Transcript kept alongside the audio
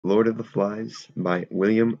Lord of the Flies by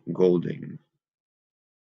William Golding.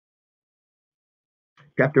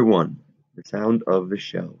 Chapter 1. The Sound of the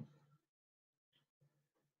Shell.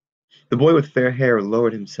 The boy with fair hair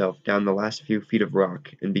lowered himself down the last few feet of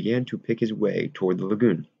rock and began to pick his way toward the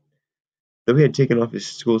lagoon. Though he had taken off his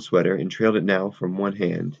school sweater and trailed it now from one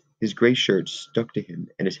hand, his gray shirt stuck to him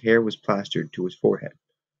and his hair was plastered to his forehead.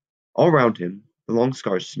 All round him, the long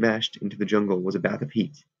scars smashed into the jungle, was a bath of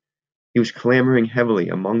heat. He was clambering heavily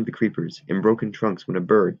among the creepers and broken trunks when a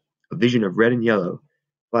bird, a vision of red and yellow,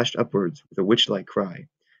 flashed upwards with a witch-like cry,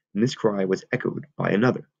 and this cry was echoed by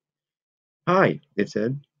another. "Hi!" it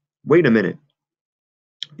said. "Wait a minute!"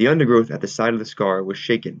 The undergrowth at the side of the scar was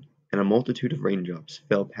shaken, and a multitude of raindrops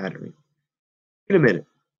fell pattering. "Wait a minute!"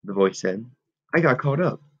 the voice said. "I got caught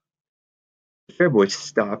up." The fair boy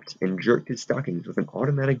stopped and jerked his stockings with an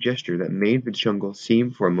automatic gesture that made the jungle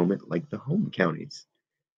seem for a moment like the home counties.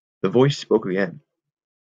 The voice spoke again.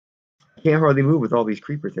 "I can't hardly move with all these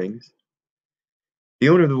creeper things." The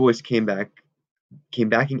owner of the voice came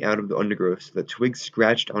backing out of the undergrowth so that twigs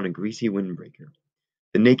scratched on a greasy windbreaker.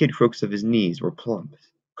 The naked crooks of his knees were plump,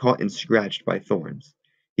 caught and scratched by thorns.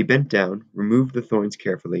 He bent down, removed the thorns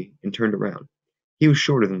carefully, and turned around. He was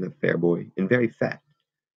shorter than the fair boy, and very fat.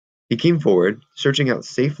 He came forward, searching out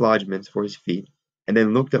safe lodgments for his feet, and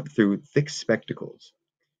then looked up through thick spectacles.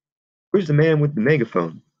 "Where's the man with the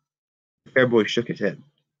megaphone?" The fair boy shook his head.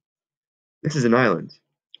 "This is an island.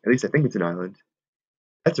 At least I think it's an island.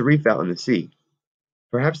 That's a reef out in the sea.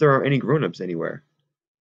 Perhaps there aren't any grown-ups anywhere."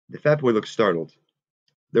 The fat boy looked startled.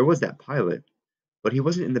 There was that pilot, but he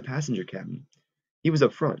wasn't in the passenger cabin. He was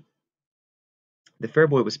up front. The fair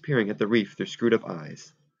boy was peering at the reef through screwed-up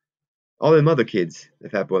eyes. "All them other kids,"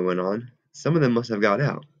 the fat boy went on. "Some of them must have got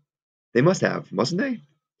out. They must have, mustn't they?"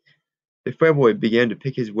 The fair boy began to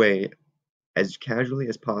pick his way as casually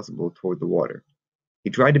as possible toward the water. He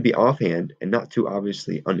tried to be offhand and not too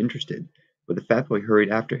obviously uninterested, but the fat boy hurried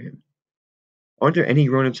after him. "Aren't there any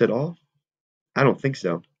grown-ups at all?" "I don't think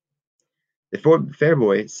so." The fair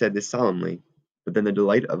boy said this solemnly, but then the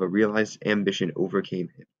delight of a realized ambition overcame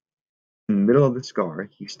him. In the middle of the scar,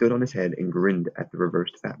 he stood on his head and grinned at the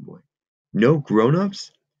reversed fat boy. "No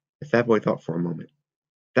grown-ups?" The fat boy thought for a moment.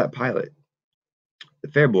 "That pilot."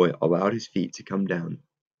 The fair boy allowed his feet to come down.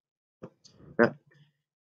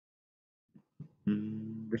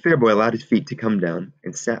 The fair boy allowed his feet to come down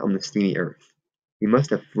and sat on the steamy earth. He must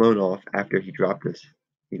have flown off after he dropped us.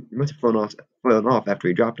 He must have flown off after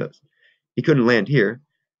he dropped us. He couldn't land here,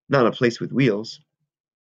 not in a place with wheels.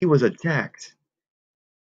 He was attacked.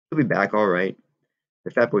 He'll be back all right.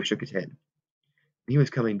 The fat boy shook his head. When he was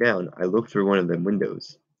coming down, I looked through one of them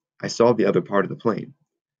windows. I saw the other part of the plane.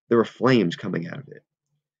 There were flames coming out of it.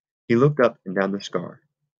 He looked up and down the scar.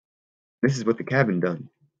 "This is what the cabin done."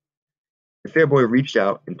 The fair boy reached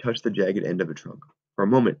out and touched the jagged end of a trunk. For a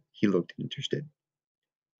moment he looked interested.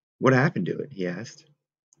 "What happened to it?" he asked.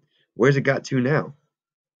 "Where's it got to now?"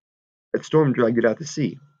 "That storm dragged it out to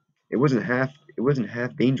sea. It wasn't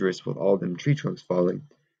half dangerous with all them tree trunks falling.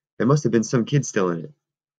 There must have been some kids still in it."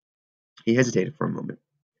 He hesitated for a moment,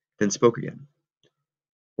 then spoke again.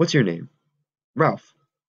 "What's your name?" "Ralph."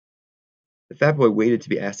 The fat boy waited to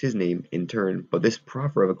be asked his name in turn, but this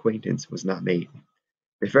proffer of acquaintance was not made.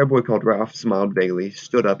 The fair boy called Ralph smiled vaguely,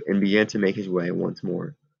 stood up, and began to make his way once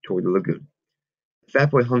more toward the lagoon. The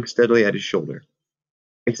fat boy hung steadily at his shoulder.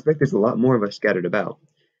 "I expect there's a lot more of us scattered about.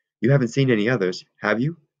 You haven't seen any others, have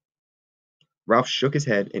you?" Ralph shook his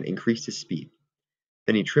head and increased his speed.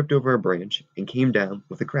 Then he tripped over a branch and came down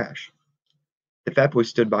with a crash. The fat boy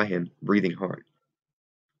stood by him, breathing hard.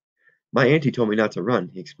 "My auntie told me not to run,"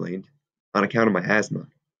 he explained, "on account of my asthma."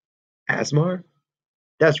 "Asthma?"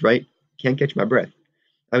 "That's right. Can't catch my breath.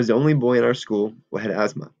 I was the only boy in our school who had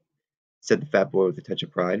asthma," said the fat boy with a touch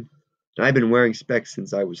of pride, "and I've been wearing specs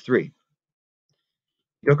since I was 3."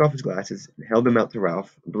 He took off his glasses and held them out to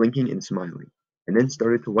Ralph, blinking and smiling, and then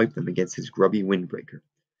started to wipe them against his grubby windbreaker.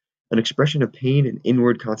 An expression of pain and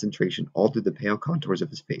inward concentration altered the pale contours of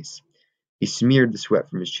his face. He smeared the sweat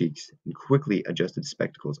from his cheeks and quickly adjusted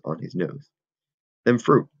spectacles on his nose. "Them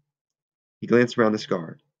fruit." He glanced around the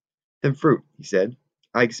scar. "Them fruit," he said.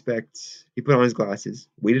 "I expect—" He put on his glasses,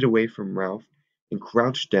 waited away from Ralph, and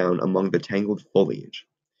crouched down among the tangled foliage.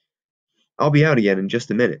 "I'll be out again in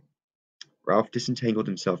just a minute." Ralph disentangled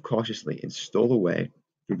himself cautiously and stole away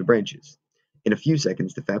through the branches. In a few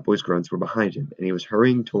seconds the fat boy's grunts were behind him, and he was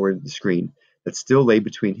hurrying toward the screen that still lay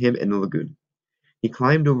between him and the lagoon. He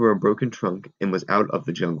climbed over a broken trunk and was out of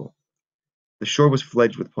the jungle. The shore was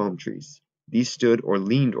fledged with palm trees. These stood or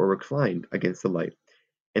leaned or reclined against the light,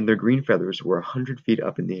 and their green feathers were 100 feet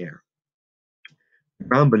up in the air. The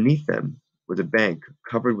ground beneath them was a bank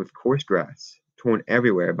covered with coarse grass, torn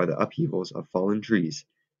everywhere by the upheavals of fallen trees,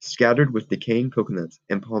 scattered with decaying coconuts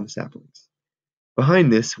and palm saplings.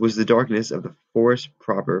 Behind this was the darkness of the forest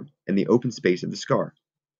proper and the open space of the scar.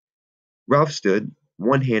 Ralph stood,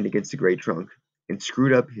 one hand against the gray trunk, and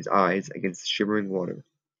screwed up his eyes against the shimmering water.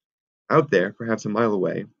 Out there, perhaps a mile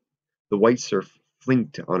away, the white surf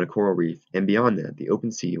flinked on a coral reef, and beyond that the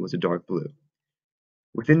open sea was a dark blue.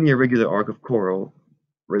 Within the irregular arc of coral,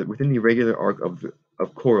 the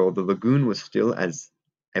lagoon was still as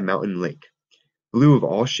a mountain lake, blue of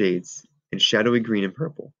all shades, and shadowy green and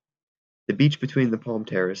purple. The beach between the palm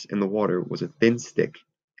terrace and the water was a thin stick,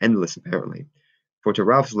 endless apparently, for to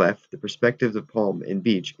Ralph's left the perspectives of palm and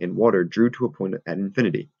beach and water drew to a point at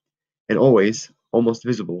infinity, and always, almost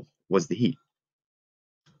visible, was the heat.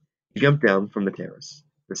 He jumped down from the terrace.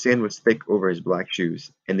 The sand was thick over his black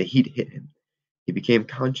shoes, and the heat hit him. He became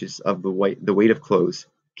conscious of the weight of clothes,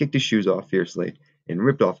 kicked his shoes off fiercely, and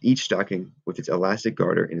ripped off each stocking with its elastic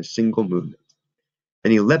garter in a single movement.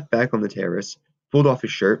 Then he leapt back on the terrace, pulled off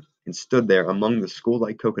his shirt, and stood there among the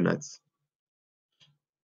skull-like coconuts.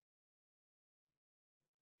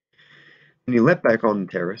 Then he leapt back on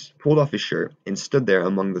the terrace, pulled off his shirt, and stood there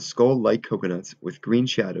among the skull-like coconuts with green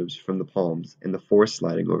shadows from the palms and the forest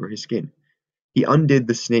sliding over his skin. He undid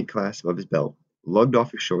the snake clasp of his belt, lugged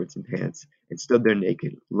off his shorts and pants, and stood there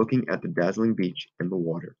naked, looking at the dazzling beach and the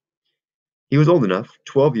water. He was old enough,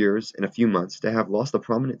 12 years and a few months, to have lost the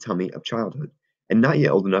prominent tummy of childhood, and not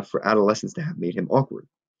yet old enough for adolescence to have made him awkward.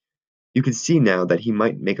 You could see now that he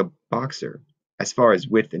might make a boxer, as far as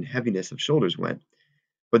width and heaviness of shoulders went,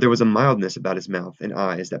 but there was a mildness about his mouth and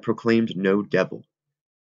eyes that proclaimed no devil.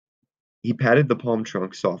 He patted the palm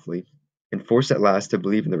trunk softly, and forced at last to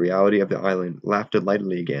believe in the reality of the island, laughed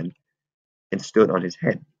delightedly again, and stood on his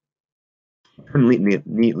head. He turned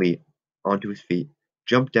neatly onto his feet,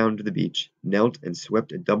 jumped down to the beach, knelt and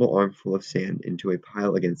swept a double armful of sand into a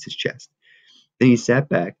pile against his chest. Then he sat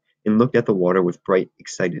back and looked at the water with bright,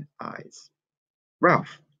 excited eyes.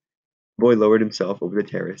 Ralph! The boy lowered himself over the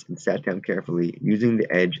terrace and sat down carefully, using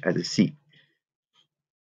the edge as a seat.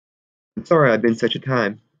 I'm sorry I've been such a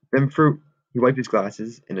time. Them fruit. He wiped his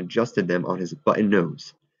glasses and adjusted them on his button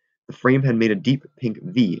nose. The frame had made a deep pink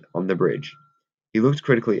V on the bridge. He looked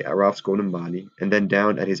critically at Ralph's golden body, and then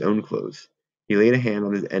down at his own clothes. He laid a hand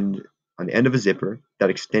on the end of a zipper that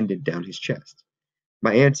extended down his chest.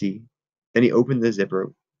 My auntie. Then he opened the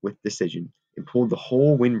zipper with decision and pulled the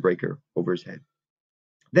whole windbreaker over his head.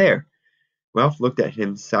 There! Ralph looked at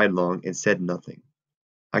him sidelong and said nothing.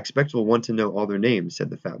 I expect we'll want to know all their names, said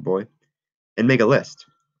the fat boy, and make a list.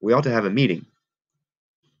 We ought to have a meeting.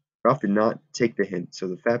 Ralph did not take the hint, so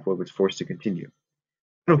the fat boy was forced to continue.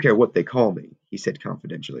 I don't care what they call me, he said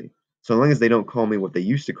confidentially, so long as they don't call me what they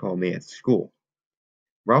used to call me at school.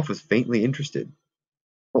 Ralph was faintly interested.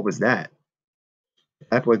 What was that? The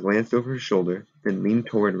fat boy glanced over his shoulder, then leaned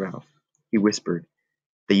toward Ralph. He whispered,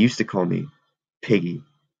 They used to call me Piggy.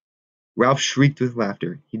 Ralph shrieked with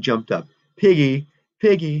laughter. He jumped up. Piggy!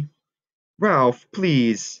 Piggy! Ralph,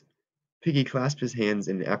 please! Piggy clasped his hands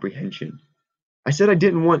in apprehension. I said I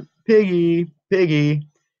didn't want Piggy! Piggy!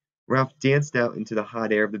 Ralph danced out into the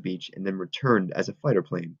hot air of the beach and then returned as a fighter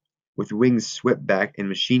plane, with wings swept back and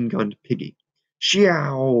machine-gunned Piggy.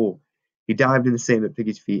 Sheow! He dived in the sand at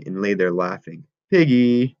Piggy's feet and lay there laughing.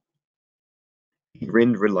 Piggy! He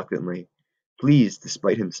grinned reluctantly, pleased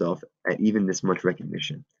despite himself at even this much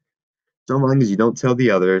recognition. So long as you don't tell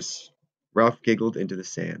the others. Ralph giggled into the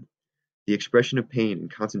sand. The expression of pain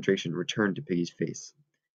and concentration returned to Piggy's face.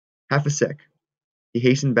 Half a sec. He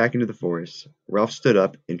hastened back into the forest. Ralph stood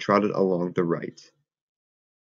up and trotted along the right.